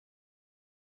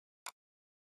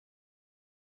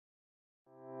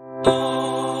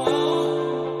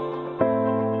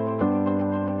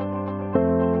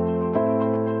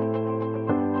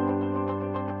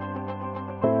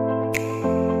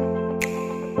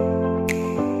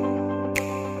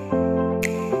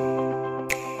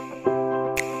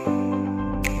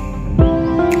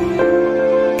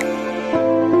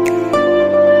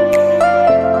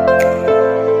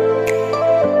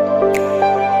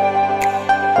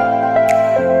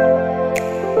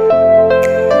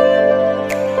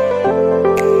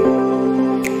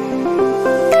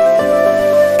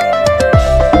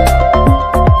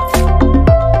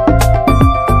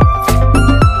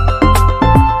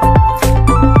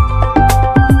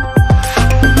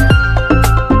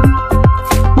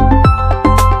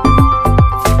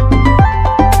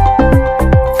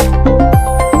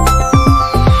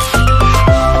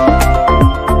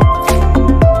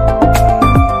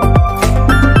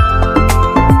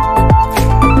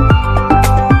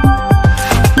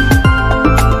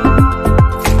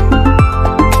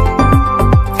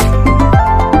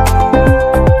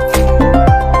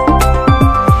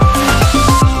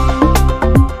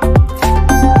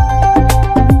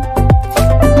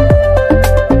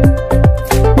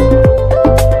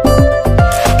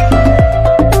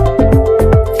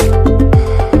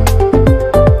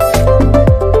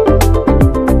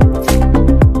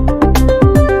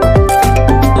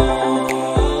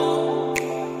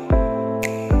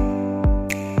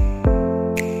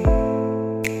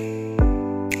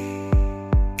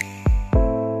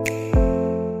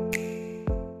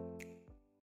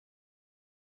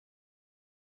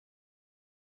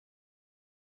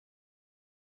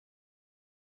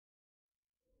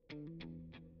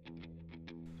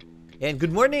And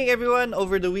good morning everyone.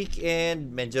 Over the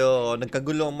weekend, medyo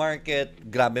nagkagulo ang market,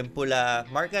 grabe pula.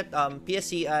 Market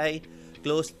PSEi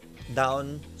closed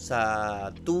down sa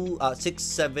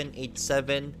 6787.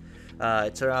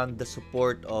 It's around the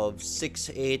support of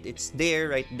 68. It's there,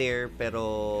 right there,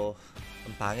 pero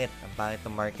ang pangit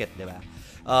ng market, 'di ba?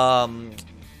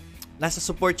 Nasa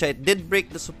support siya. It did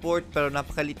break the support pero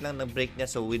napakalit lang ng break niya,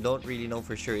 so we don't really know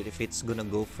for sure if it's gonna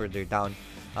go further down.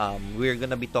 We're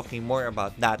gonna be talking more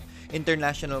about that.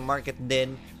 International market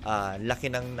din, laki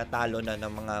ng natalo na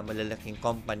ng mga malalaking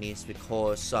companies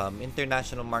because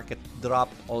international market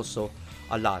dropped also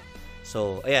a lot.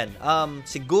 So ayan,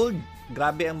 si gold,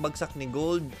 grabe ang bagsak ni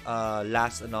gold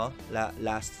last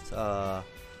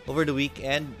over the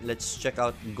weekend. Let's check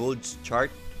out gold's chart.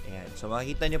 Ayan. So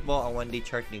makikita niyo po ang 1-day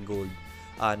chart ni gold.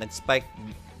 Nag-spike,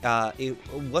 it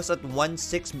was at 1.6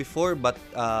 before, but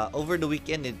over the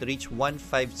weekend it reached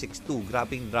 1.562.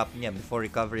 Grabbing drop niya before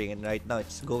recovering, and right now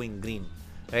it's going green,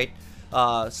 right?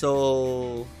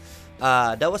 So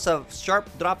that was a sharp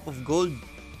drop of gold.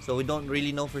 So we don't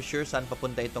really know for sure saan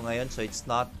papunta ito ngayon. So it's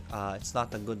not a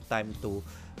good time to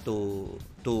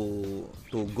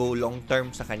go long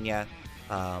term sa kanya.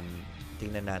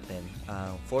 Tingnan natin.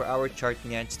 4-hour chart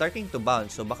niya, it's starting to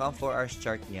bounce. So baka ang 4 hours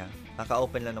chart niya,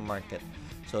 naka-open lang ng market.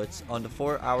 So it's on the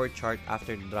 4-hour chart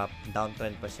after the drop,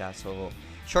 downtrend pa siya. So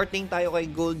shorting tayo kay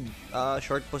gold,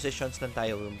 short positions lang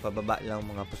tayo, pababa lang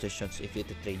mga positions if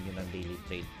iti-trade nyo ng daily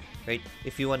trade. Right?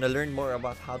 If you wanna learn more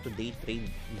about how to day trade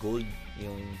gold,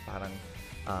 yung parang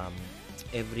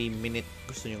every minute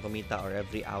gusto nyo kumita or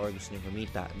every hour gusto nyo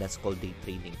kumita, that's called day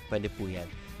trading. Pwede po yan.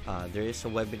 There is a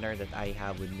webinar that I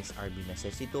have with Miss RB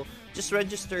Necesito. Just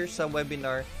register sa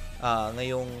webinar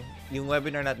yung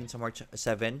webinar natin sa March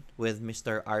 7 with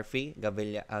Mr. Arfi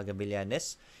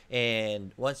Gavillanes.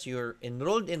 And once you're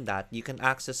enrolled in that, you can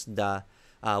access the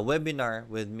webinar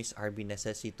with Miss RB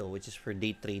Necesito, which is for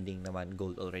day trading naman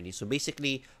gold already. So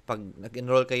basically, pag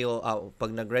nag-enroll kayo,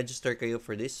 pag nag-register kayo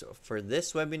for this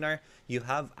webinar, you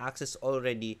have access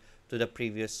already to the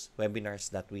previous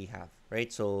webinars that we have, right?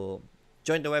 So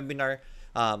join the webinar.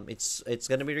 It's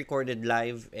gonna be recorded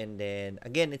live, and then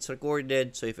again it's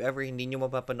recorded, so if ever hindi nyo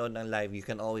mapapanood ng live, you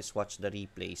can always watch the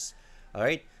replays.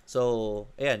 Alright, so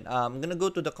ayan, I'm gonna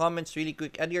go to the comments really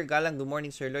quick. Edgar Galang, good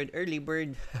morning Sir Lloyd. Early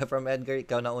bird from Edgar,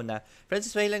 ikaw na una.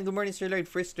 Francis Wayland, good morning Sir Lloyd.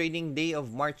 First trading day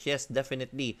of March, yes,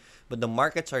 definitely, but the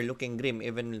markets are looking grim.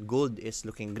 Even gold is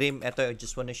looking grim. Eto, I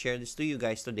just want to share this to you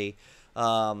guys today.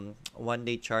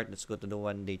 1-day chart. Let's go to the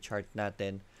 1-day chart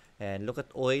natin. And look at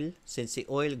oil. Since si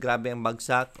oil, grabe ang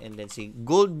bagsak. And then si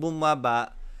gold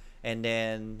bumaba. And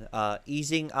then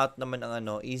easing out naman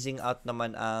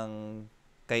ang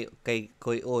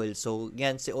kay oil. So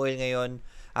yan si oil ngayon,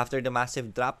 after the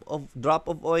massive drop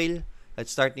of oil,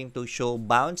 it's starting to show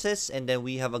bounces, and then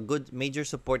we have a good major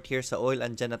support here sa oil.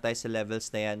 Andyan na tayo sa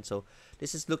levels na yan. So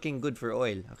this is looking good for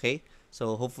oil. Okay?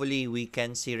 So hopefully we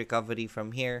can see recovery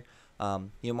from here.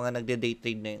 Yung mga nagde-day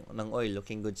trade ng oil,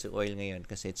 looking good sa oil ngayon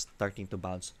kasi it's starting to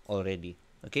bounce already.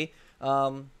 Okay?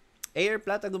 Air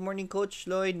Plata, good morning Coach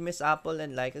Lloyd, Miss Apple,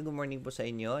 and Laika, good morning po sa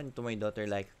inyo, and to my daughter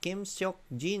Laika. Kim Seok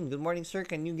Jean, good morning sir,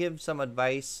 can you give some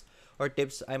advice or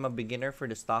tips? I'm a beginner for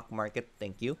the stock market,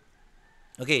 thank you.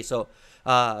 Okay, so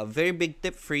a very big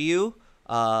tip for you.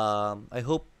 I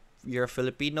hope you're a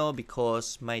Filipino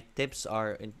because my tips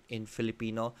are in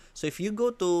Filipino. So if you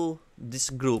go to this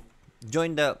group,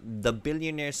 join the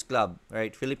Billionaires Club,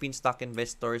 right? Philippine Stock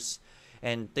Investors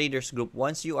and Traders Group.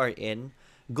 Once you are in,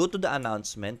 go to the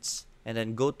announcements and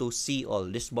then go to see all.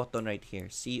 This button right here,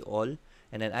 see all.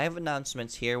 And then I have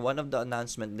announcements here. One of the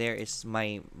announcement there is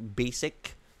my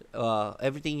basic,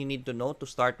 everything you need to know to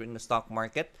start in the stock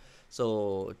market.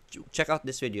 So check out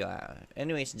this video.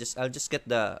 Anyways, I'll just get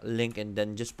the link and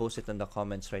then just post it in the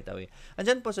comments right away. And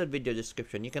then post a video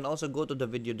description. You can also go to the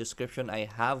video description. I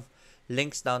have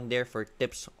links down there for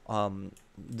tips,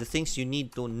 the things you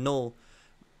need to know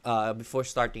before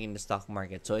starting in the stock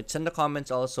market. So it's in the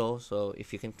comments also. So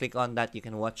if you can click on that, you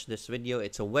can watch this video.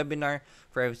 It's a webinar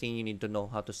for everything you need to know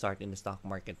how to start in the stock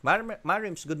market.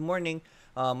 Marims, good morning.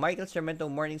 Michael Sarmento,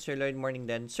 morning Sir Lloyd, morning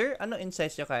then. Sir, ano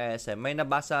insights nyo kay ASM? May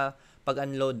nabasa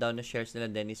pag-unload down na shares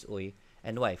nila Dennis Uy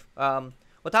and wife.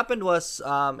 What happened was,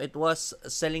 it was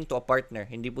selling to a partner.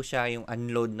 Hindi po siya yung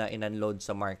unload na in-unload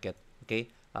sa market.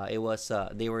 Okay? It was,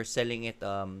 they were selling it,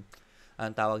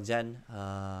 ang tawag dyan,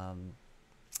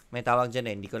 may tawag dyan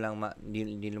hindi ko lang,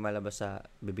 hindi lumalabas sa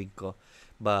bibig ko.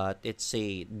 But it's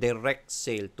a direct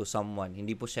sale to someone.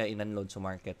 Hindi po siya in-unload sa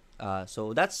market.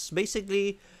 So that's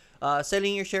basically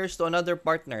selling your shares to another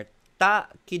partner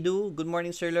Kidu, good morning,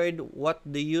 Sir Lloyd. What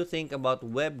do you think about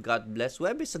Web? God bless.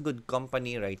 Web is a good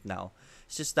company right now.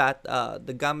 It's just that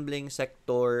the gambling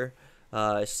sector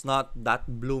is not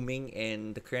that blooming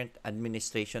in the current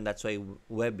administration. That's why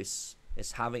Web is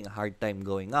having a hard time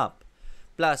going up.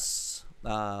 Plus,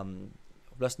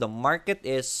 the market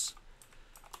is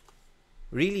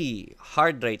really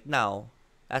hard right now.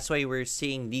 That's why we're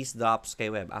seeing these drops kay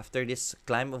Web. After this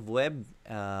climb of Web,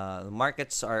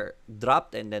 markets are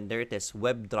dropped and then there it is,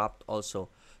 Web dropped also.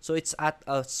 So it's at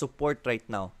a support right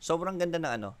now. Sobrang ganda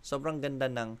ng sobrang ganda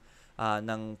ng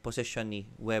position ni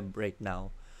Web right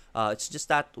now. It's just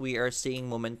that we are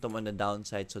seeing momentum on the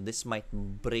downside, so this might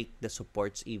break the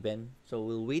supports even. So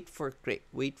we'll wait for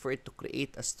it to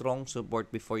create a strong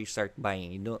support before you start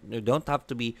buying. You don't have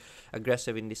to be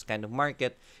aggressive in this kind of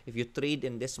market. If you trade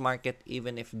in this market,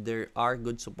 even if there are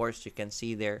good supports you can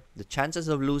see there, the chances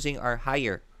of losing are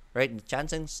higher, right?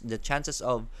 The chances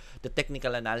of the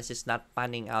technical analysis not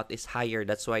panning out is higher.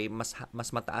 That's why mas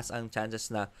mataas ang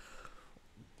chances na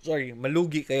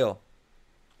malugi kayo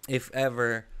if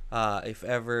ever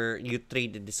you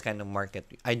trade in this kind of market.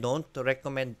 I don't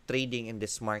recommend trading in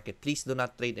this market. Please do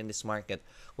not trade in this market.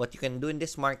 What you can do in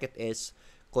this market is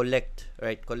collect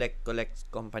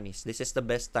companies. This is the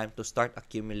best time to start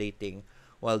accumulating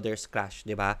while there's crash,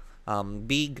 diba?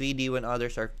 Be greedy when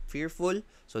others are fearful.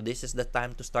 So this is the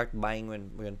time to start buying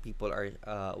when people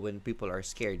are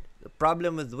scared. The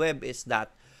problem with Web is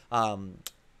that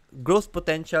growth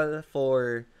potential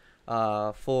for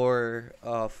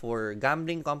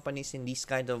gambling companies in this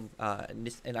kind of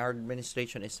in our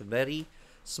administration is very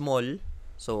small.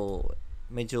 So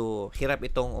medyo hirap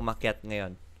itong umakyat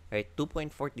ngayon, right?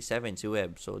 2.47 si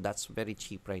Web, so that's very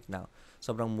cheap right now.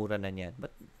 Sobrang mura na niyan.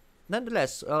 But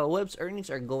nonetheless, Web's earnings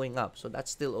are going up, so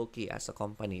that's still okay as a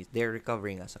company. They're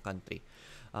recovering as a country.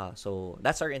 So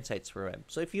that's our insights for Web.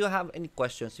 So if you have any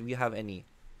questions, if you have any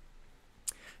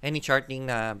charting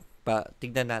na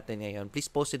tignan natin ngayon, please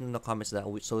post it in the comments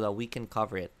so that we can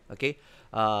cover it. Okay?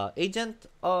 Agent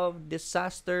of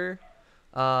Disaster,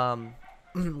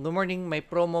 good morning. May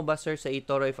promo ba sir sa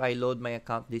eToro if I load my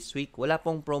account this week? Wala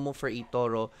pong promo for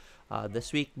eToro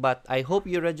this week, but I hope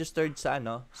you registered sa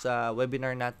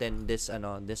webinar natin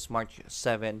this March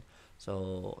 7.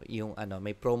 So yung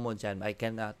may promo diyan. I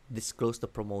cannot disclose the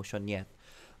promotion yet.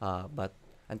 But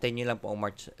antayin nyo lang po ang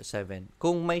March 7.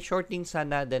 Kung may shorting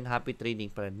sana, then happy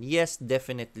trading pa rin. Yes,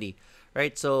 definitely.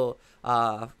 Right? So,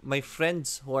 my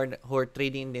friends who are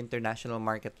trading in the international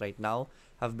market right now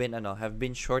have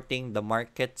been shorting the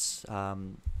markets.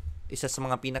 Isa sa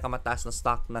mga pinakamataas na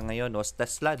stock na ngayon was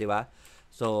Tesla, di ba?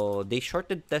 So, they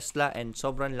shorted Tesla and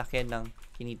sobrang laki ng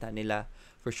kinita nila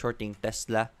for shorting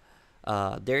Tesla.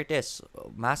 There it is.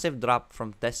 Massive drop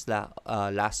from Tesla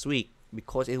last week,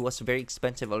 because it was very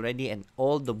expensive already and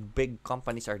all the big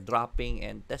companies are dropping,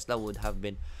 and Tesla would have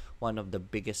been one of the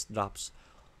biggest drops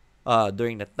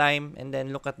during that time. And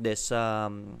then look at this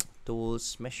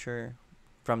tools measure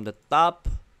from the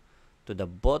top to the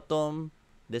bottom.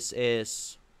 This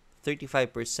is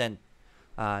 35%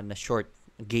 na short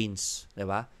gains,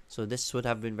 diba? So this would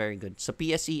have been very good. Sa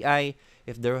PSEi,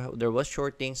 if there was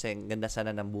shortings, ganda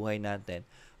sana ng buhay natin.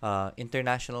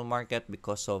 International market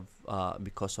because of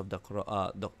the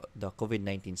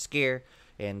COVID-19 scare,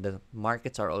 and the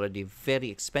markets are already very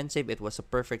expensive. It was a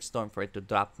perfect storm for it to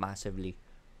drop massively.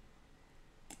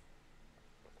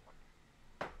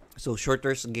 So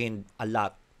shorters gained a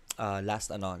lot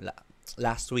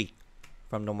last week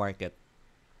from the market.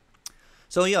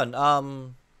 So yun,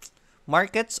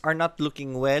 markets are not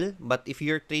looking well, but if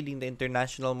you're trading the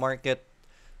international market,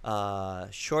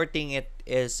 shorting it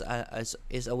is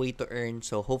a way to earn.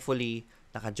 So hopefully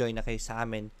naka-join na kayo sa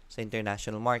amin sa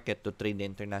international market to trade the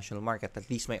international market.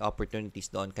 At least may opportunities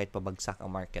doon kahit pabagsak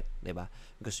ang market, diba?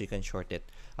 Because you can short it.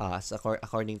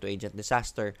 According to Agent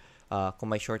Disaster, kung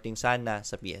may shorting sana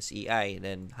sa PSEi,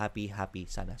 then happy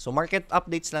sana. So market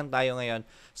updates lang tayo ngayon.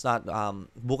 It's not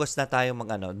bukas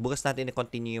natin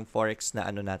i-continue yung forex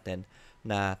na natin,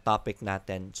 na topic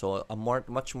natin. So a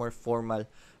much more formal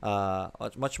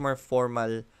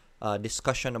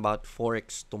discussion about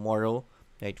forex tomorrow.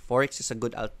 Right, forex is a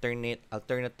good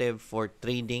alternative for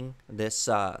trading these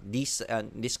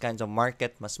kinds of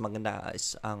market. Mas maganda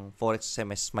is ang forex kasi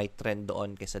mas may trend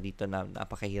doon kaysa dito na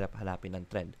napakahirap hanapin ng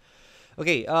trend.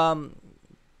 Okay,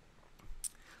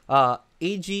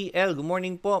 AGL, good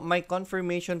morning po. May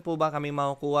confirmation po ba kami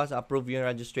makukuha sa approve yung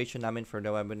registration namin for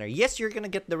the webinar? Yes, you're gonna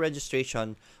get the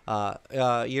registration. The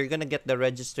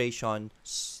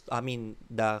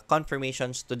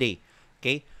confirmations today.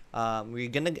 Okay? We're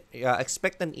gonna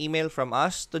expect an email from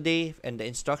us today and the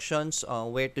instructions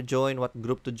on where to join, what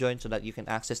group to join so that you can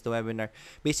access the webinar.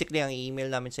 Basically, ang email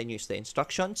namin sa inyo is the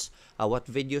instructions, what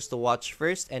videos to watch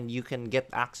first, and you can get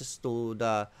access to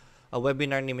the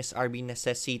webinar ni Ms. RB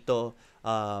Necesito,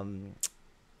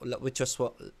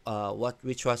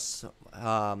 which was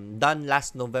done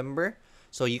last November.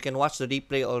 So you can watch the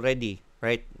replay already,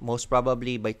 right? Most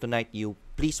probably by tonight. You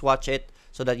please watch it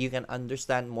so that you can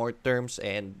understand more terms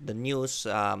and the news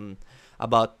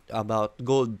about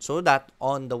gold, so that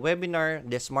on the webinar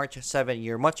this March 7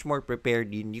 you're much more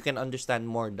prepared. You can understand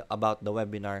more about the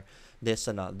webinar this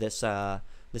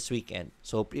weekend.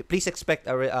 So please expect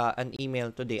an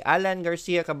email today. Alan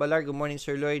Garcia Cabalar, good morning,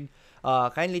 Sir Lloyd.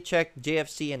 Kindly check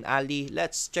JFC and Ali.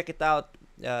 Let's check it out.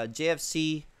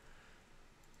 JFC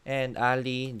and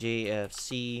Ali.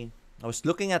 JFC. I was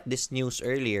looking at this news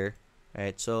earlier.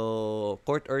 Right, so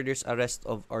court orders arrest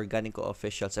of Organico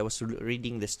officials. I was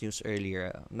reading this news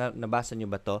earlier. Nabasa niyo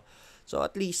ba to? So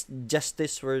at least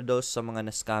justice for those sa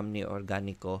mga na-scam ni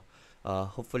Organico.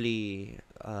 Hopefully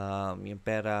yung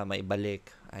pera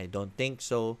maibalik. I don't think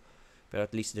so. Pero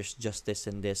at least there's justice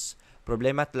in this.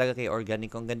 Problema talaga kay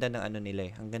Organico. Ang ganda ng ano nila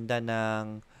eh. Ang ganda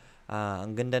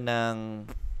ng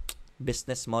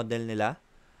business model nila.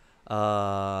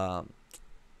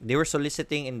 They were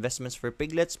soliciting investments for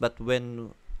piglets, but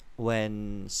when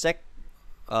SEC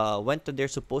went to their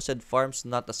supposed farms,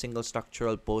 not a single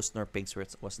structural post nor pigs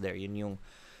was there. Yun yung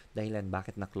dahilan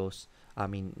bakit na-close.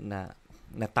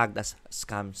 Na-tagged as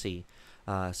scam si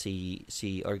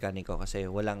Organico kasi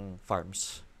walang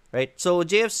farms. Right? So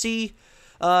JFC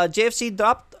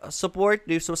dropped support.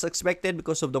 This was expected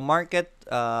because of the market.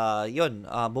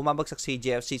 Bumabagsak si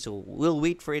JFC. So we'll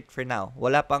wait for it for now.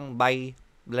 Wala pang buy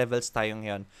levels tayo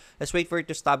ngayon. Let's wait for it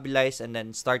to stabilize and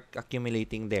then start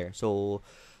accumulating there. So,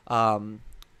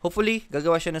 hopefully,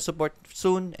 gagawa siya ng support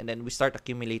soon and then we start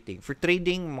accumulating. For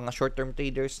trading, mga short-term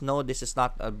traders, no, this is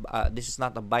not a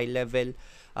buy level.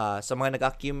 Sa mga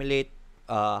nag-accumulate,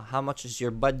 how much is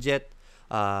your budget?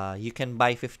 You can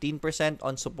buy 15%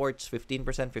 on supports, 15%,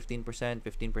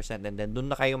 and then dun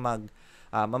na kayo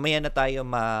mamaya na tayo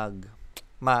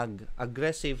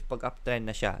mag-aggressive pag uptrend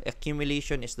na siya.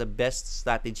 Accumulation is the best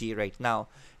strategy right now.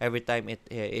 Every time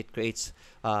it creates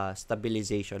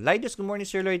stabilization. Lidus, good morning,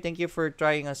 Sir Lloyd. Thank you for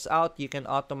trying us out. You can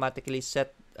automatically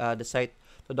set the site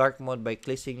to dark mode by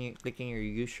clicking your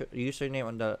username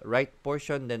on the right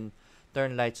portion, then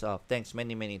turn lights off. Thanks,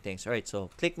 many thanks. Alright,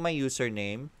 so click my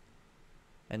username.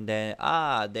 And then,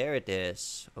 there it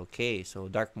is. Okay,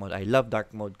 so dark mode. I love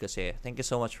dark mode kasi. Thank you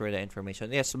so much for the information.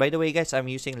 Yes, by the way, guys,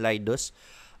 I'm using Lidus.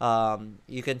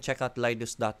 You can check out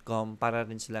lidus.com para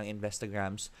rin silang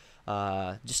Instagrams.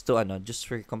 Just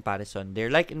for comparison.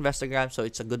 They're like Instagram, so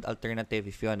it's a good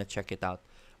alternative if you wanna check it out.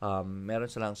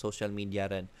 Meron silang social media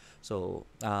rin. So,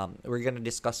 we're gonna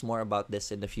discuss more about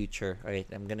this in the future. Alright,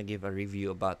 I'm gonna give a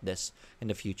review about this in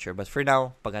the future. But for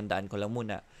now, paghandaan ko lang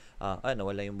muna.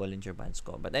 Nawala yung Bollinger Bands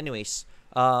ko. But anyways,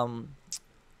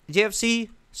 JFC,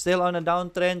 still on a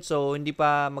downtrend. So, hindi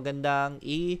pa magandang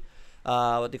hindi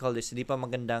pa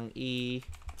magandang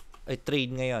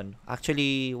i-trade ngayon.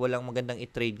 Actually, walang magandang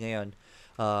i-trade ngayon.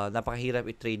 Napakahirap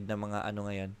i-trade ng mga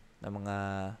ngayon, ng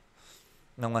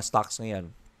mga stocks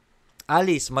ngayon.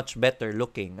 Ali is much better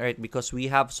looking, right? Because we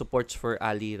have supports for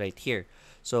Ali right here.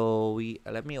 So,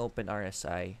 let me open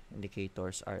RSI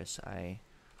indicators, RSI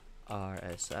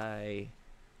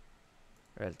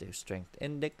relative strength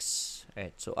index.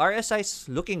 Right. So RSI is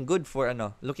looking good for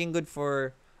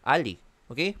Ali,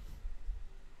 okay?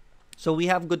 So we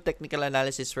have good technical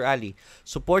analysis for Ali.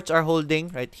 Supports are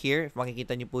holding right here. If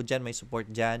makikita niyo po diyan, may support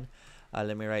diyan.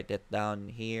 Let me write that down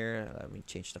here. Let me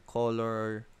change the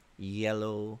color.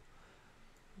 Yellow.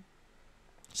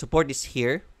 Support is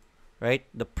here, right?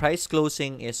 The price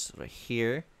closing is right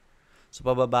here. So,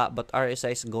 pababa, but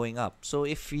RSI is going up. So,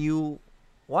 if you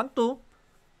want to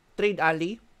trade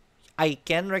Ali, I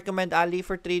can recommend Ali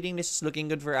for trading. This is looking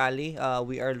good for Ali.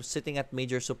 We are sitting at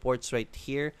major supports right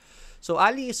here. So,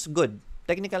 Ali is good.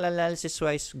 Technical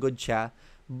analysis-wise, good siya.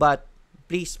 But,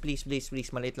 please,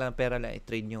 maliit lang ang pera na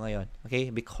i-trade nyo ngayon.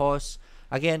 Okay? Because,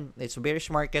 again, it's a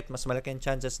bearish market. Mas malaki ang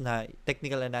chances na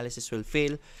technical analysis will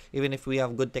fail. Even if we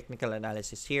have good technical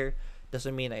analysis here,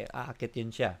 doesn't mean ay aakit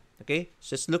yun siya. Okay?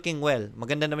 So, it's looking well.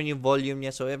 Maganda naman yung volume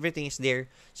niya. So, everything is there.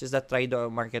 It's just that trade-off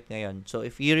market ngayon. So,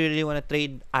 if you really want to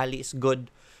trade, Ali is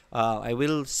good. I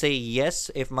will say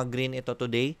yes if mag-green ito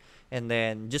today. And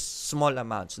then, just small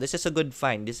amounts. This is a good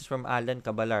find. This is from Alan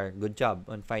Cabalar. Good job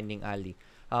on finding Ali.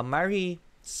 Mari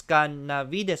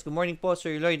Scanavides. Good morning po,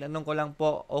 Sir Lloyd. Anong ko lang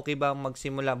po, okay ba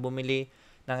magsimula bumili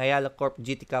ng Ayala Corp,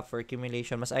 GT Cap for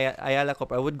accumulation. Mas Ayala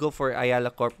Corp, I would go for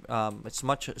Ayala Corp. It's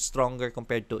much stronger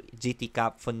compared to GT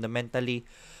Cap fundamentally.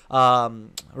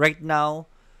 Right now,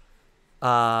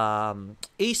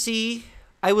 AC,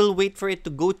 I will wait for it to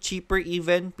go cheaper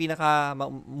even. Pinaka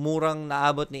murang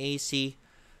naabot ni AC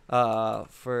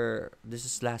for this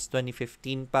is last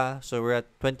 2015 pa. So we're at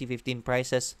 2015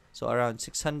 prices. So around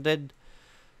 600.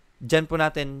 Diyan po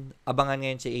natin abangan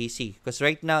ngayon si AC. Because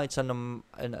right now, it's on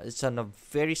a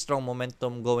very strong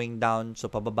momentum going down. So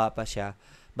pababa pa siya.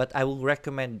 But I will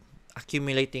recommend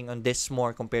accumulating on this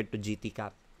more compared to GT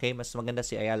Cap. Okay? Mas maganda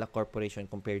si Ayala Corporation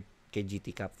compared kay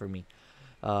GT Cap for me.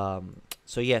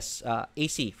 So yes,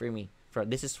 AC for me.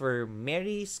 This is for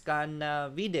Mary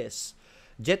Scanavides.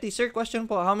 Jetty, sir, question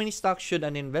po, how many stocks should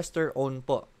an investor own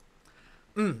po?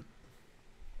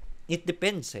 It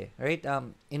depends right?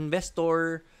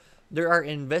 There are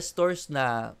investors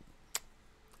na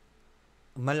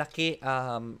malaki,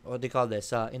 what do you call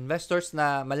this? Investors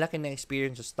na malaki na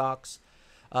experience sa stocks.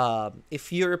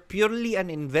 If you're purely an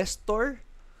investor,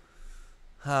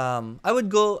 I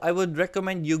would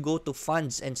recommend you go to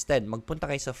funds instead. Magpunta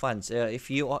kayo sa funds. If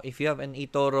you have an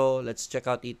eToro, let's check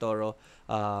out eToro.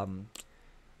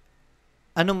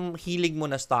 Anong hilig mo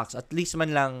na stocks? At least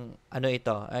man lang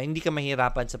hindi ka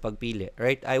mahirapan sa pagpili,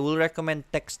 right? I will recommend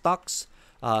tech stocks.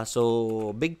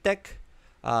 So big tech.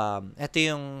 Ito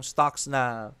yung stocks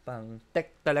na pang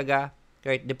tech talaga.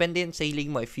 Right? Depende sa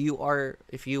hilig mo. If you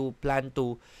plan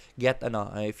to get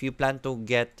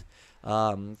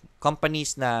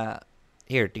companies na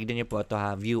here, tignan niyo po ito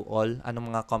view all,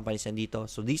 anong mga companies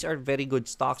nandito. So these are very good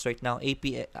stocks right now.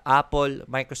 Apple,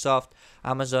 Microsoft,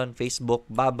 Amazon, Facebook,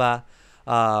 Baba,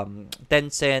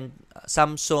 Tencent,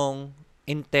 Samsung,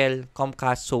 Intel,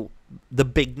 Comcast. So the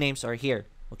big names are here.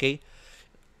 Okay?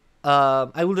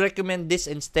 I would recommend this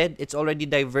instead. It's already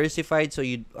diversified, so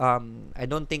I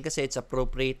don't think kasi it's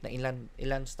appropriate na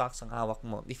ilan stocks ang hawak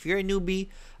mo. If you're a newbie,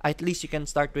 at least you can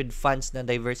start with funds na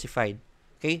diversified.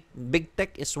 Okay? Big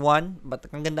tech is one, but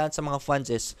ang gandaan sa mga funds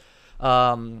is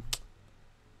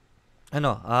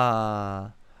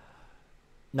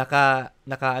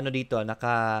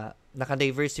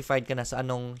naka-diversified ka na sa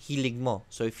anong hilig mo.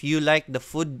 So if you like the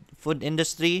food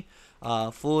industry,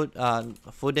 food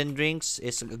and drinks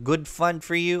is a good fund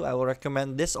for you. I will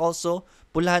recommend this also.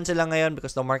 Pulahan sila ngayon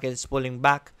because the market is pulling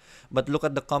back. But look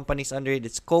at the companies under it.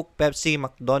 It's Coke, Pepsi,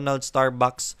 McDonald's,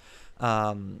 Starbucks,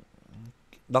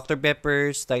 Dr.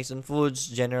 Pepper's, Tyson Foods,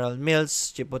 General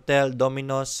Mills, Chipotle,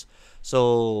 Domino's.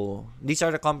 So these are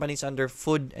the companies under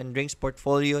food and drinks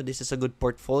portfolio. This is a good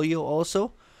portfolio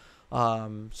also.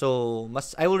 So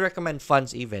I will recommend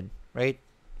funds even, right?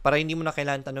 Para hindi mo na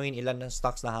kailangan tanungin ilan ng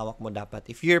stocks na hawak mo dapat.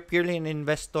 If you're purely an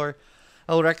investor,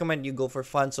 I will recommend you go for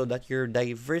funds so that you're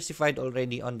diversified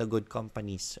already on the good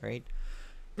companies, right?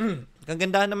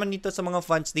 Kagandahan naman dito sa mga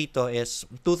funds dito is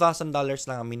 $2,000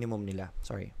 lang ang minimum nila.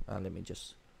 Sorry, let me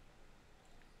just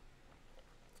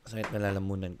sakit na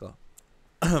lalamunan ko.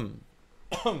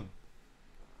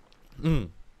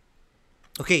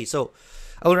 Okay, so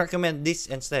I would recommend this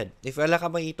instead. If wala ka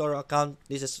bang eToro account,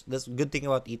 this good thing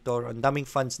about eToro. Ang daming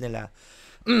funds nila.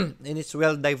 And it's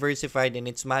well diversified and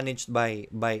it's managed by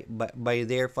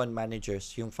their fund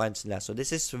managers, yung funds nila. So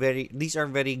these are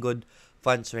very good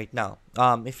funds right now.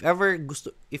 If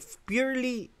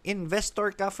purely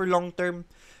investor ka for long term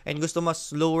and gusto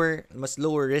mas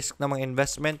lower risk na mga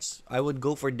investments, I would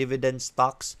go for dividend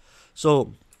stocks.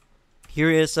 So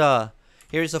here is a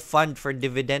fund for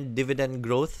dividend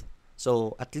growth.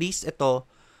 So at least ito,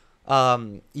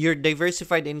 you're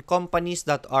diversified in companies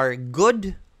that are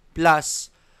good,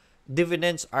 plus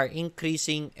dividends are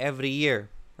increasing every year,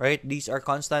 right? These are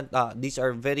constant. These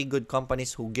are very good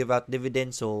companies who give out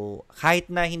dividends. So kahit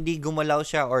na hindi gumalaw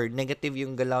siya or negative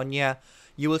yung galaw niya,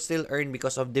 you will still earn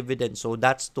because of dividends. So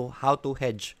that's how to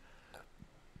hedge.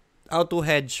 How to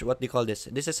hedge, what do you call this?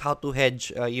 This is how to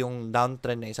hedge yung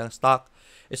downtrend ng isang stock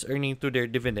is earning through their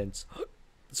dividends.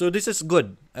 So this is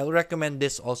good. I will recommend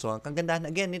this also. Ang kagandahan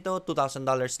again nito, $2,000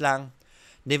 lang.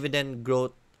 Dividend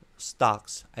growth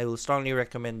stocks. I will strongly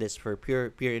recommend this for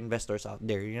pure investors out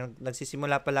there. You know,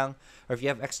 nagsisimula pa lang, or if you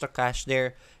have extra cash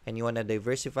there and you want to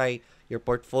diversify your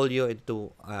portfolio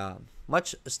into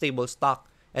much stable stock,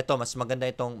 mas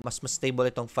stable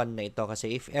itong fund na ito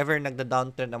kasi if ever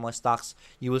nagda-downtrend ang mga stocks,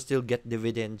 you will still get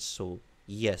dividends. So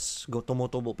yes,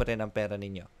 tumutubo pa rin ang pera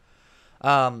ninyo.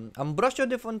 Ambrosio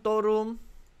de Fontorum,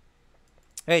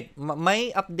 right,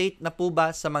 may update na po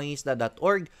ba sa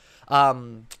mangisda.org?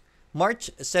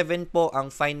 March 7 po ang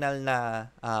final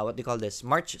na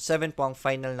March 7 po ang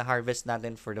final na harvest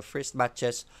natin for the first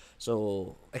batches.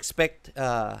 So expect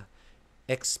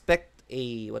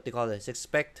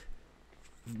expect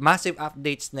massive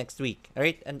updates next week.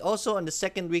 Alright? And also on the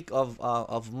second week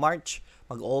of March,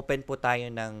 mag-open po tayo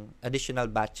ng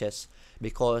additional batches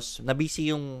because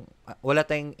nabisi yung wala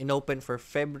tayong inopen for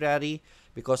February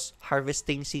because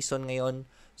harvesting season ngayon.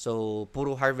 So,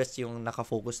 puro harvest yung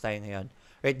nakafocus tayo ngayon.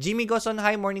 Right, Jimmy Goson,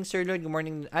 hi, morning Sir Lord. Good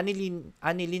morning.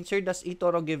 Anilin, Sir, does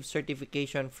eToro give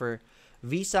certification for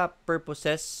visa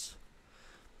purposes?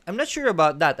 I'm not sure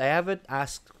about that. I haven't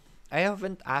asked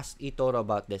eToro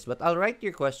about this, but I'll write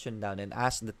your question down and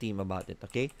ask the team about it,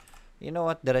 okay? You know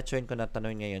what? Diretsuhin ko na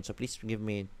tanong ngayon. So, please give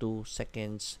me 2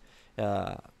 seconds.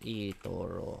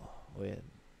 eToro.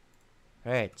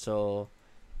 Right, so...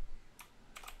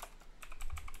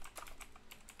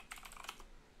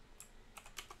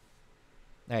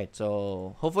 Alright,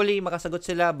 so hopefully makasagot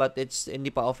sila but it's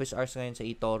hindi pa office hours ngayon sa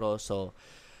eToro, so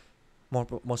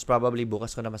most probably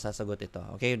bukas ko na masasagot ito.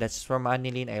 Okay, that's from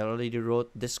Anilin. I already wrote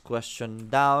this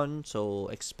question down, so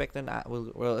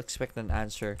we'll expect an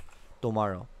answer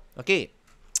tomorrow. Okay.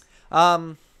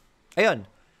 Ayun.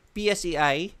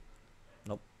 PSEi.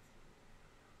 Nope.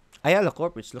 Ayala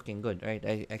Corp is looking good, right?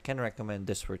 I can recommend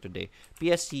this for today.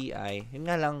 PSEi, yun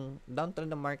nga lang,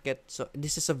 downtrend the market. So,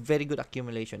 this is a very good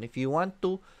accumulation. If you want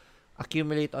to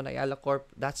accumulate on Ayala Corp,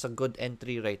 that's a good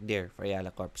entry right there for Ayala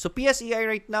Corp. So, PSEi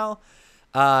right now,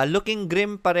 looking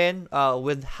grim pa rin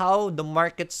with how the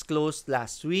markets closed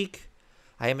last week.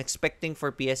 I am expecting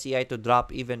for PSEi to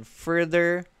drop even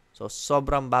further. So,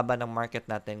 sobrang baba ng market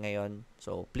natin ngayon.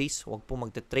 So, please, wag po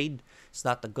magte-trade. It's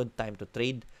not a good time to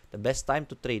trade. The best time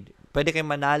to trade. Pwede kayo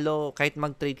manalo. Kahit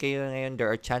mag-trade kayo ngayon,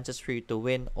 there are chances for you to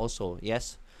win also.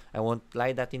 Yes, I won't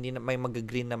lie that hindi na may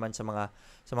mag-green naman sa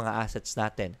mga assets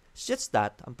natin. It's just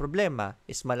that, ang problema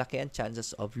is malaki ang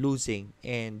chances of losing.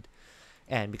 And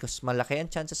because malaki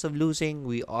ang chances of losing,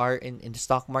 we are in the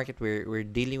stock market, we're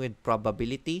dealing with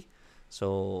probability.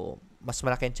 So, mas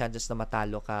malaki ang chances na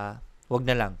matalo ka. Wag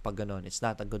na lang pag ganun. It's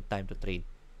not a good time to trade.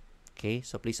 Okay?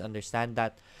 So, please understand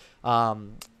that.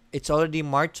 It's already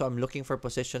March, so I'm looking for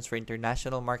positions for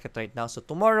international market right now. So,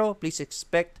 tomorrow, please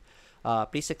expect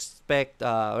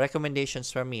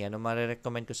recommendations from me. Ano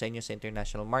marirecommend ko sa inyo sa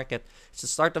international market? It's the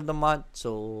start of the month,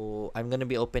 so I'm gonna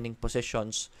be opening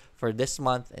positions for this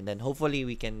month. And then, hopefully,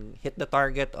 we can hit the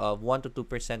target of 1 to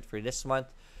 2% for this month.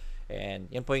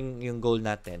 And yan po yung goal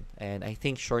natin. And I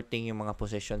think shorting yung mga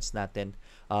positions natin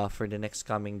for the next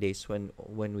coming days when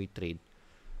we trade.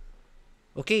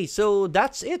 Okay, so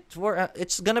that's it for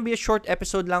it's gonna be a short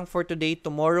episode lang for today.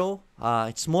 Tomorrow,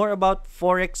 it's more about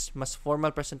Forex, mas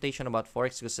formal presentation about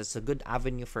Forex because it's a good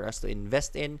avenue for us to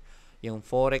invest in yung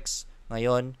Forex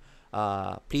ngayon.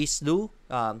 Please do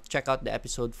check out the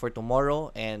episode for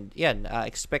tomorrow, and yan,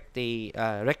 expect a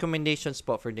recommendations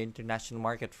po for the international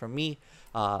market from me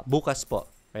bukas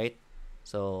po, right?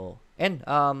 So, and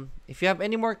if you have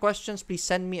any more questions, please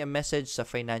send me a message sa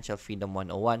Financial Freedom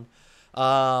 101.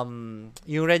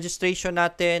 Yung registration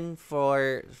natin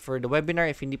for the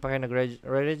webinar, if hindi pa kayo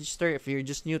nag-register, if you're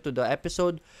just new to the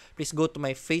episode, please go to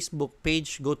my Facebook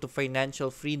page, go to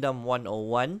Financial Freedom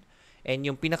 101, and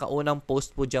yung pinakaunang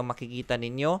post po dyan makikita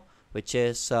ninyo, which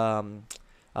is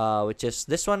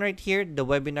this one right here, the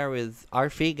webinar with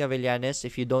Arfe Gavillanes.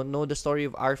 If you don't know the story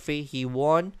of Arfe, he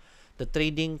won the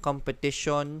trading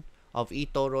competition of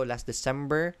eToro last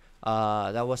December.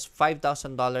 That was $5,000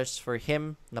 for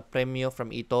him na premyo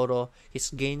from eToro. His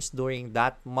gains during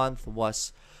that month was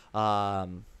I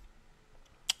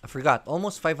forgot,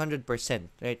 almost 500%,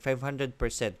 right?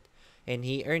 500%. And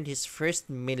he earned his first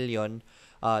million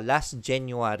last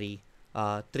January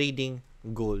trading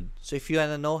gold. So if you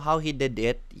want to know how he did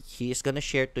it, he is gonna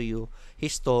share to you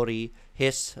his story,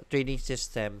 his trading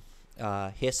system,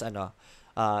 his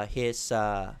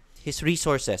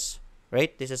resources.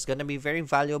 Right? This is gonna be very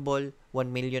valuable.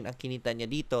 1 million ang kinita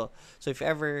niya dito. So if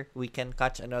ever we can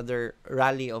catch another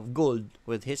rally of gold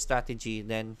with his strategy,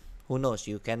 then who knows?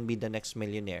 You can be the next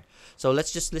millionaire. So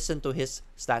let's just listen to his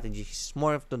strategy. It's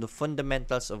more of to the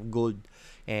fundamentals of gold.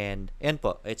 And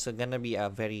po, it's gonna be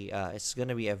a very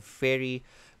very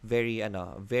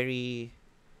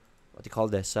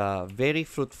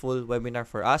fruitful webinar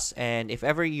for us. And if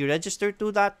ever you register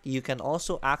to that, you can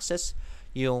also access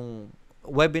yung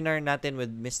webinar natin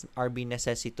with Miss RB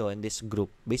Necessito in this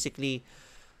group. Basically,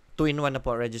 2-in-1 na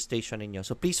po registration ninyo.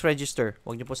 So, please register.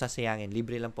 Huwag niyo po sasayangin.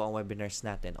 Libre lang po ang webinars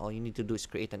natin. All you need to do is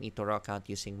create an eToro account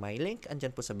using my link.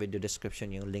 Andyan po sa video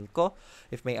description yung link ko.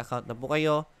 If may account na po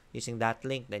kayo using that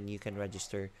link, then you can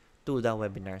register to the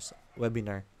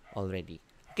webinar already.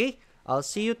 Okay? I'll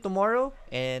see you tomorrow.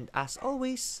 And as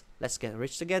always, let's get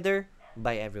rich together.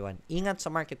 Bye everyone. Ingat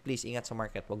sa market, please. Ingat sa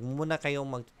market. Wag muna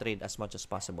kayong mag-trade as much as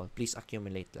possible. Please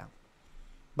accumulate lang.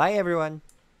 Bye everyone!